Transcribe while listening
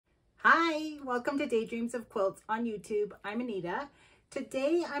Hi, welcome to Daydreams of Quilts on YouTube. I'm Anita.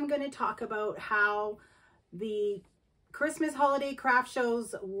 Today I'm going to talk about how the Christmas holiday craft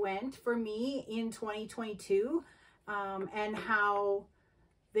shows went for me in 2022 and how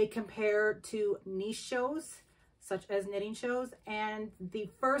they compare to niche shows such as knitting shows. And the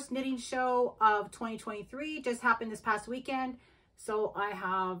first knitting show of 2023 just happened this past weekend, so I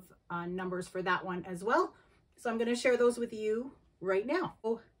have numbers for that one as well. So I'm going to share those with you right now.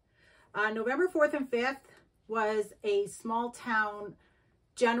 November 4th and 5th was a small town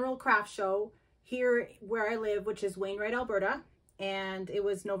general craft show here where I live, which is Wainwright, Alberta. And it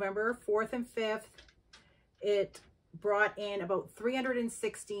was November 4th and 5th. It brought in about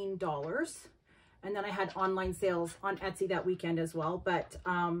 $316. And then I had online sales on Etsy that weekend as well. But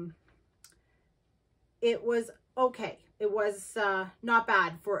it was okay. It was not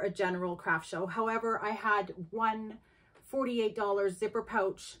bad for a general craft show. However, I had one $48 zipper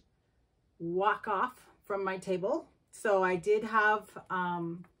pouch walk off from my table. So I did have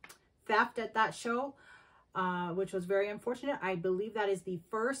theft at that show, which was very unfortunate. I believe that is the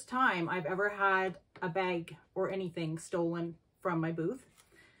first time I've ever had a bag or anything stolen from my booth.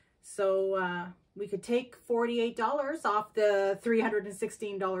 So we could take $48 off the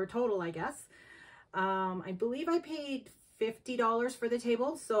 $316 total, I guess. I believe I paid $50 for the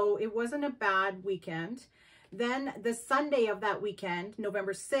table, so it wasn't a bad weekend. Then the Sunday of that weekend,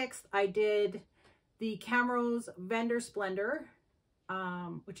 November 6th, I did the Camrose Vendor Splendor,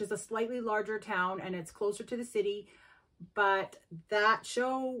 which is a slightly larger town and it's closer to the city, but that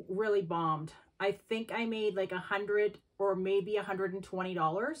show really bombed. I think I made like $100 or maybe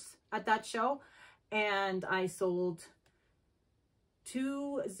 $120 at that show, and I sold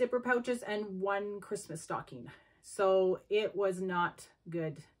 2 zipper pouches and 1 Christmas stocking. So it was not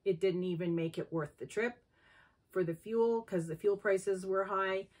good. It didn't even make it worth the trip for the fuel, because the fuel prices were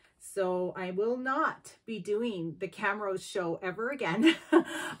high. So I will not be doing the Camrose show ever again.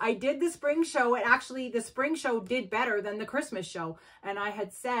 I did the spring show. The spring show did better than the Christmas show. And I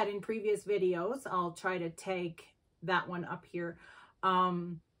had said in previous videos, I'll try to tag that one up here,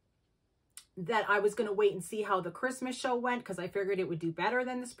 that I was going to wait and see how the Christmas show went, because I figured it would do better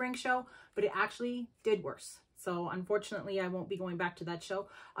than the spring show, but it actually did worse. So unfortunately, I won't be going back to that show.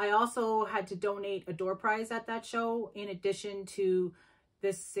 I also had to donate a door prize at that show in addition to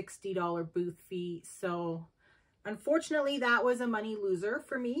this $60 booth fee. So unfortunately, that was a money loser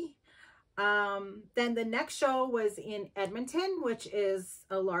for me. Then the next show was in Edmonton, which is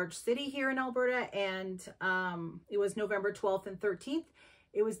a large city here in Alberta. And it was November 12th and 13th.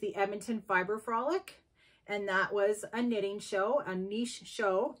 It was the Edmonton Fiber Frolic. And that was a knitting show, a niche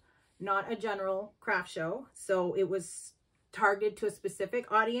show, not a general craft show. So it was targeted to a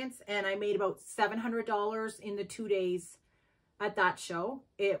specific audience, and I made about $700 in the 2 days at that show.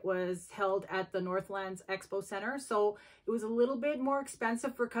 It was held at the Northlands Expo Center, so it was a little bit more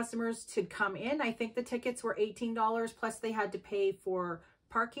expensive for customers to come in. I think the tickets were $18, plus they had to pay for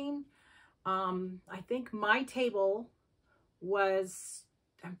parking. I think my table was,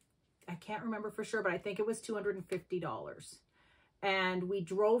 I can't remember for sure, but I think it was $250. And we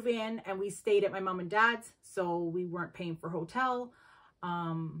drove in and we stayed at my mom and dad's, so we weren't paying for hotel.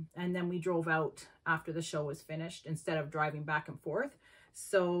 And then we drove out after the show was finished instead of driving back and forth.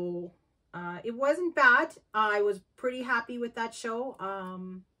 So it wasn't bad. I was pretty happy with that show.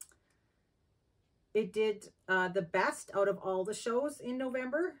 It did the best out of all the shows in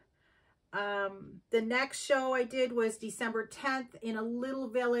November. The next show I did was December 10th in a little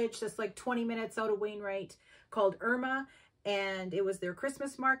village that's like 20 minutes out of Wainwright called Irma. And it was their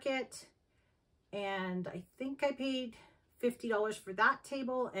Christmas market, and I think I paid $50 for that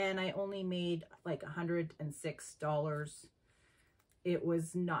table, and I only made like $106. It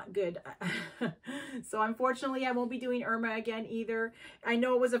was not good. So unfortunately, I won't be doing Irma again either. I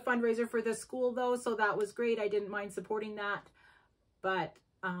know it was a fundraiser for the school though, so that was great. I didn't mind supporting that, but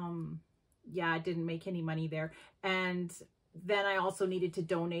yeah, I didn't make any money there. And then I also needed to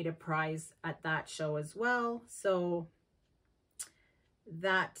donate a prize at that show as well, so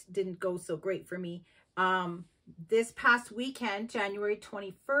that didn't go so great for me. This past weekend, January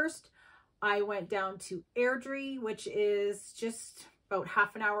 21st, I went down to Airdrie, which is just about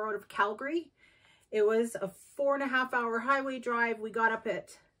half an hour out of Calgary. It was a 4.5-hour highway drive. We got up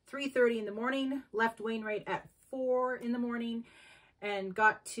at 3:30 in the morning, left Wainwright at 4 in the morning, and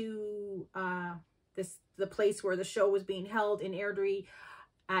got to the place where the show was being held in Airdrie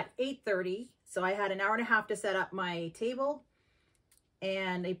at 8:30. So I had an hour and a half to set up my table.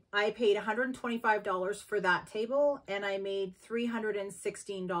 And I paid $125 for that table, and I made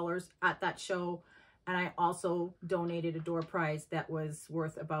 $316 at that show. And I also donated a door prize that was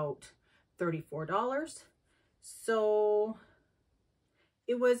worth about $34. So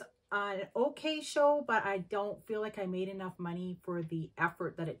it was an okay show, but I don't feel like I made enough money for the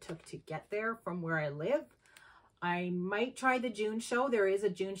effort that it took to get there from where I live. I might try the June show. There is a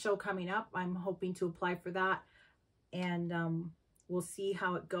June show coming up. I'm hoping to apply for that, and we'll see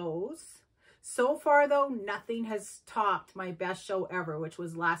how it goes. So far though, nothing has topped my best show ever, which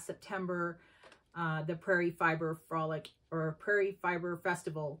was last September, the Prairie Fiber Frolic or Prairie Fiber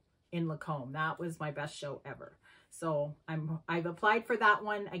Festival in Lacombe. That was my best show ever. So I've applied for that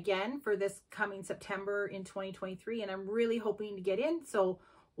one again for this coming September in 2023, and I'm really hoping to get in. So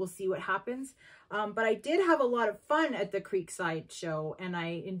we'll see what happens. But I did have a lot of fun at the Creekside show, and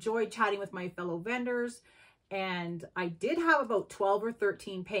I enjoyed chatting with my fellow vendors. And I did have about 12 or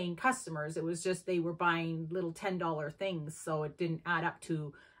 13 paying customers. It was just they were buying little $10 things, so it didn't add up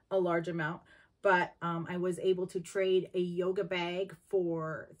to a large amount. But I was able to trade a yoga bag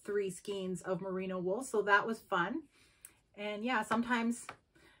for 3 skeins of merino wool, so that was fun. And yeah, sometimes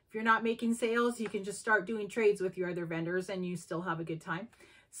if you're not making sales, you can just start doing trades with your other vendors and you still have a good time.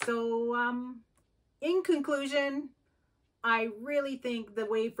 So in conclusion, I really think the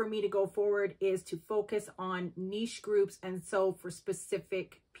way for me to go forward is to focus on niche groups, and so for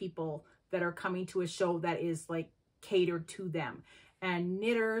specific people that are coming to a show that is like catered to them. And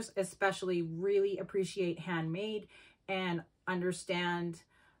knitters especially really appreciate handmade and understand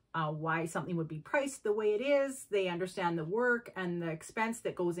why something would be priced the way it is. They understand the work and the expense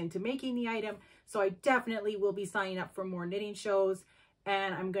that goes into making the item. So I definitely will be signing up for more knitting shows,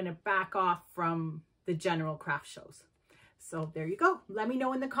 and I'm going to back off from the general craft shows. So there you go. Let me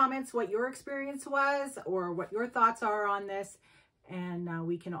know in the comments what your experience was or what your thoughts are on this, and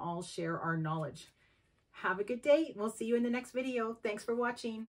we can all share our knowledge. Have a good day. We'll see you in the next video. Thanks for watching.